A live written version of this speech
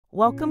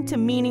Welcome to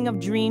Meaning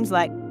of Dreams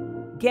like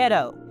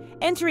Ghetto.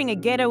 Entering a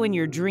ghetto in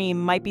your dream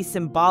might be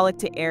symbolic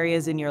to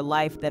areas in your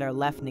life that are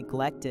left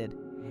neglected.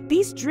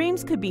 These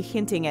dreams could be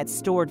hinting at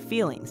stored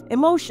feelings,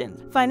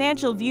 emotions,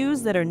 financial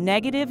views that are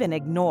negative and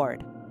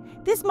ignored.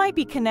 This might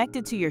be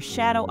connected to your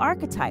shadow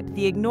archetype,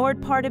 the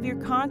ignored part of your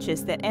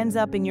conscious that ends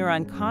up in your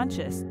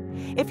unconscious.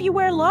 If you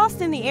were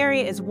lost in the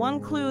area is one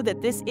clue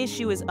that this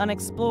issue is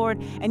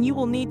unexplored and you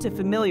will need to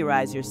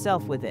familiarize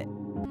yourself with it.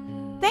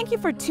 Thank you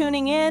for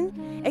tuning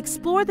in.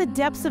 Explore the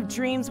depths of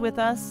dreams with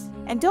us.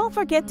 And don't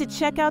forget to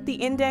check out the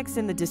index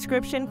in the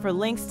description for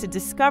links to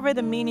discover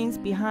the meanings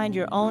behind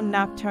your own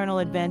nocturnal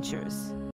adventures.